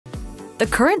The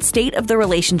current state of the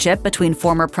relationship between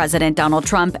former President Donald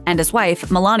Trump and his wife,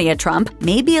 Melania Trump,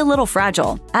 may be a little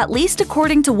fragile, at least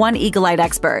according to one eagle-eyed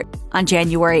expert. On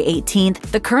January 18th,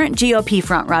 the current GOP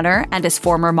frontrunner and his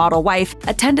former model wife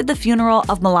attended the funeral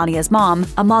of Melania's mom,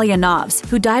 Amalija,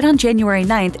 who died on January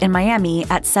 9th in Miami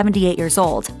at 78 years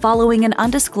old, following an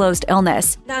undisclosed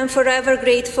illness. I'm forever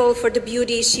grateful for the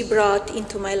beauty she brought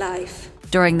into my life.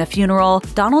 During the funeral,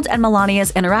 Donald and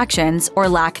Melania's interactions, or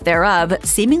lack thereof,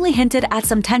 seemingly hinted at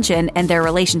some tension in their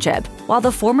relationship. While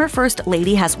the former First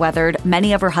Lady has weathered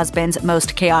many of her husband's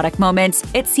most chaotic moments,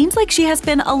 it seems like she has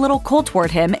been a little cold toward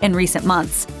him in recent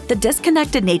months. The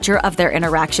disconnected nature of their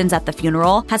interactions at the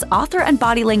funeral has author and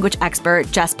body language expert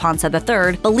Jess Ponce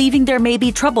III believing there may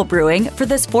be trouble brewing for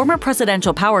this former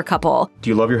presidential power couple. Do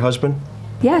you love your husband?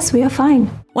 Yes, we are fine.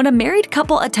 When a married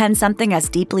couple attends something as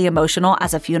deeply emotional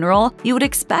as a funeral, you would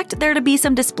expect there to be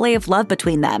some display of love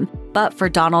between them. But for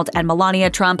Donald and Melania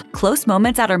Trump, close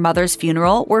moments at her mother's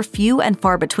funeral were few and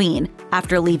far between.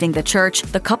 After leaving the church,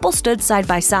 the couple stood side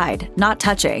by side, not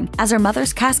touching, as her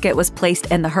mother's casket was placed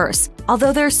in the hearse.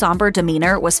 Although their somber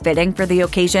demeanor was fitting for the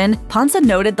occasion, Ponce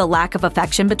noted the lack of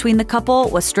affection between the couple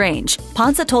was strange.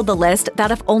 Ponce told the list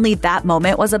that if only that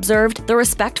moment was observed, the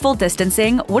respectful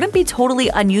distancing wouldn't be totally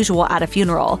unusual at a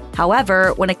funeral.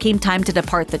 However, when it came time to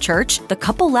depart the church, the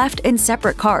couple left in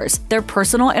separate cars, their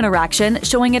personal interaction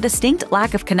showing a distinct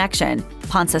lack of connection.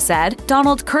 Ponce said,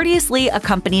 Donald courteously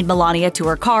accompanied Melania to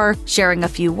her car, sharing a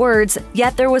few words,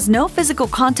 yet there was no physical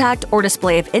contact or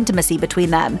display of intimacy between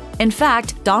them. In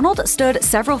fact, Donald stood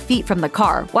several feet from the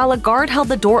car, while a guard held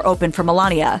the door open for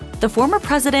Melania. The former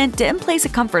president didn't place a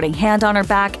comforting hand on her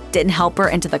back, didn't help her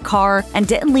into the car, and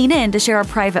didn't lean in to share a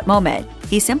private moment.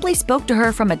 He simply spoke to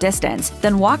her from a distance,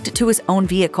 then walked to his own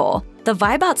vehicle. The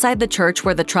vibe outside the church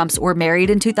where the Trumps were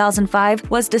married in 2005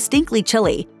 was distinctly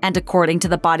chilly, and according to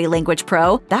the Body Language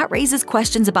Pro, that raises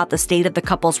questions about the state of the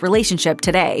couple's relationship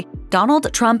today.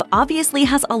 Donald Trump obviously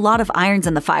has a lot of irons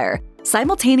in the fire.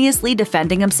 Simultaneously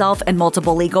defending himself in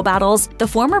multiple legal battles, the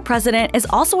former president is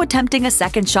also attempting a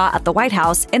second shot at the White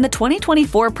House in the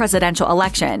 2024 presidential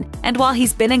election. And while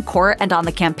he's been in court and on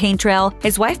the campaign trail,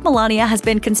 his wife Melania has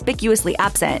been conspicuously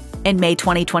absent. In May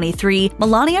 2023,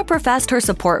 Melania professed her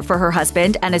support for her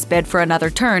husband and his bid for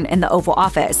another turn in the Oval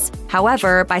Office.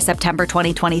 However, by September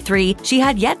 2023, she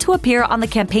had yet to appear on the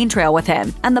campaign trail with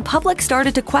him, and the public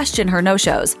started to question her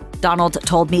no-shows. Donald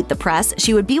told Meet the Press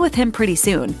she would be with him pretty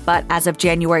soon, but as of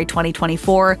January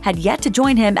 2024, had yet to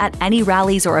join him at any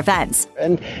rallies or events.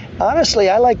 And honestly,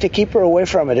 I like to keep her away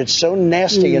from it. It's so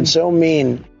nasty and so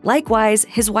mean. Likewise,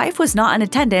 his wife was not in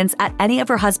attendance at any of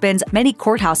her husband's many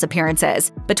courthouse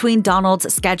appearances. Between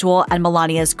Donald's schedule and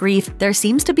Melania's grief, there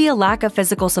seems to be a lack of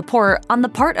physical support on the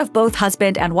part of both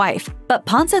husband and wife. But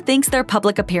Ponce thinks their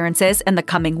public appearances in the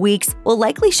coming weeks will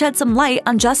likely shed some light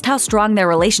on just how strong their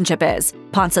relationship is.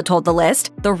 Ponce told the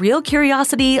list, the real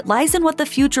curiosity lies in what the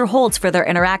future holds for their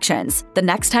interactions. The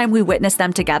next time we witness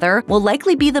them together will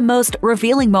likely be the most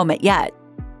revealing moment yet.